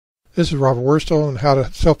This is Robert Worstel on how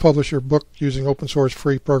to self-publish your book using open source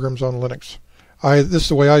free programs on Linux. This is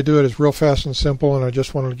the way I do it. It's real fast and simple, and I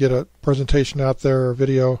just wanted to get a presentation out there, a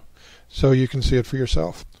video, so you can see it for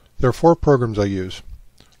yourself. There are 4 programs I use: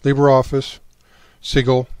 LibreOffice,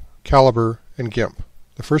 Siegel, Calibre, and GIMP.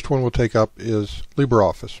 The first one we'll take up is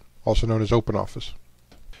LibreOffice, also known as OpenOffice.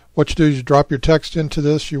 What you do is you drop your text into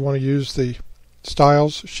this. You want to use the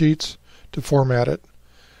styles sheets to format it.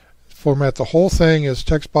 Format the whole thing as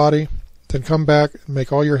text body, then come back and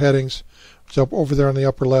make all your headings, which is up over there on the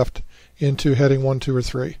upper left, into heading 1, 2, or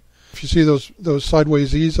 3. If you see those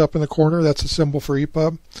sideways E's up in the corner, that's a symbol for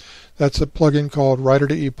EPUB. That's a plugin called Writer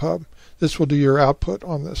to EPUB. This will do your output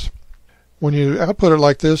on this. When you output it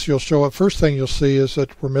like this, you'll show up. First thing you'll see is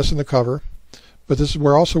that we're missing the cover, but this is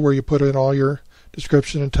also where you put in all your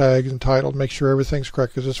description and tags and title. Make sure everything's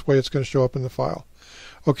correct, because this way it's going to show up in the file.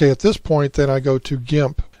 Okay, at this point then I go to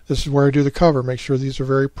GIMP. This is where I do the cover. Make sure these are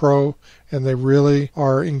very pro and they really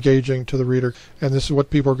are engaging to the reader, and this is what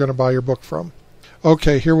people are going to buy your book from.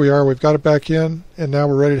 Okay, here we are. We've got it back in, and now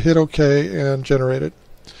we're ready to hit OK and generate it.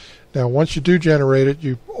 Now once you do generate it,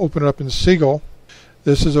 you open it up in Siegel.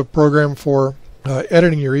 This is a program for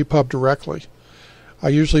editing your EPUB directly. I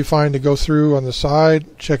usually find to go through on the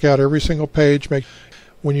side, check out every single page,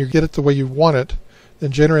 when you get it the way you want it,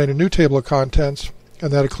 then generate a new table of contents,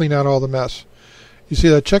 and that'll clean out all the mess. You see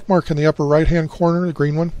that check mark in the upper right hand corner, the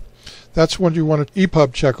green one? That's when you want an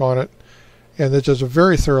EPUB check on it, and it does a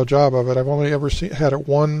very thorough job of it. I've only ever had it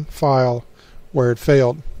one file where it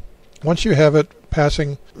failed. Once you have it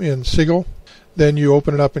passing in Siegel, then you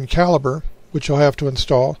open it up in Calibre, which you'll have to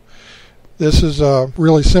install. This is a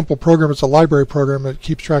really simple program. It's a library program that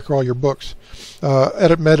keeps track of all your books.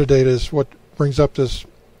 Edit metadata is what brings up this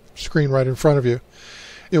screen right in front of you.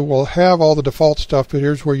 It will have all the default stuff, but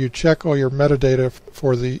here's where you check all your metadata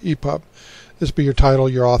for the EPUB. This will be your title,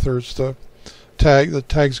 your authors, the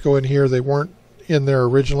tags go in here. They weren't in there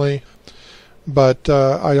originally, but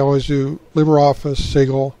I always do LibreOffice,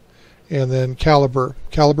 Siegel, and then Calibre.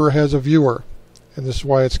 Calibre has a viewer, and this is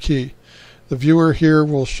why it's key. The viewer here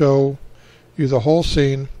will show you the whole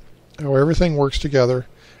scene, how everything works together,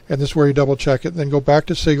 and this is where you double check it, and then go back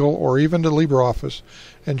to Siegel or even to LibreOffice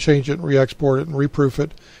and change it and re-export it and reproof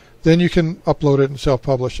it. Then you can upload it and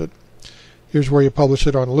self-publish it. Here's where you publish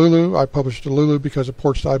it on Lula. I publish it to Lula because it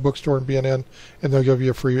ports to iBookstore and BNN, and they'll give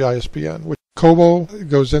you a free ISBN. Kobo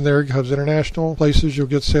goes in there, goes international places. You'll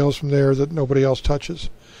get sales from there that nobody else touches.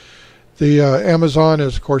 The Amazon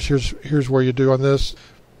is, of course, here's where you do on this.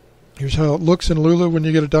 Here's how it looks in Lula when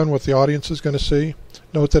you get it done, what the audience is going to see.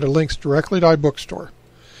 Note that it links directly to iBookstore.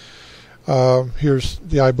 Here's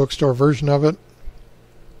the iBookstore version of it.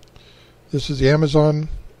 This is the Amazon,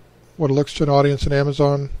 what it looks to an audience in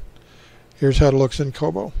Amazon. Here's how it looks in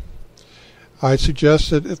Kobo. I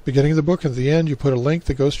suggest that at the beginning of the book and at the end you put a link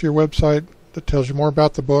that goes to your website that tells you more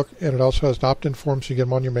about the book, and it also has an opt-in form so you get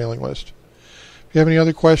them on your mailing list. If you have any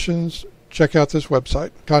other questions, check out this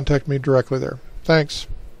website. Contact me directly there. Thanks.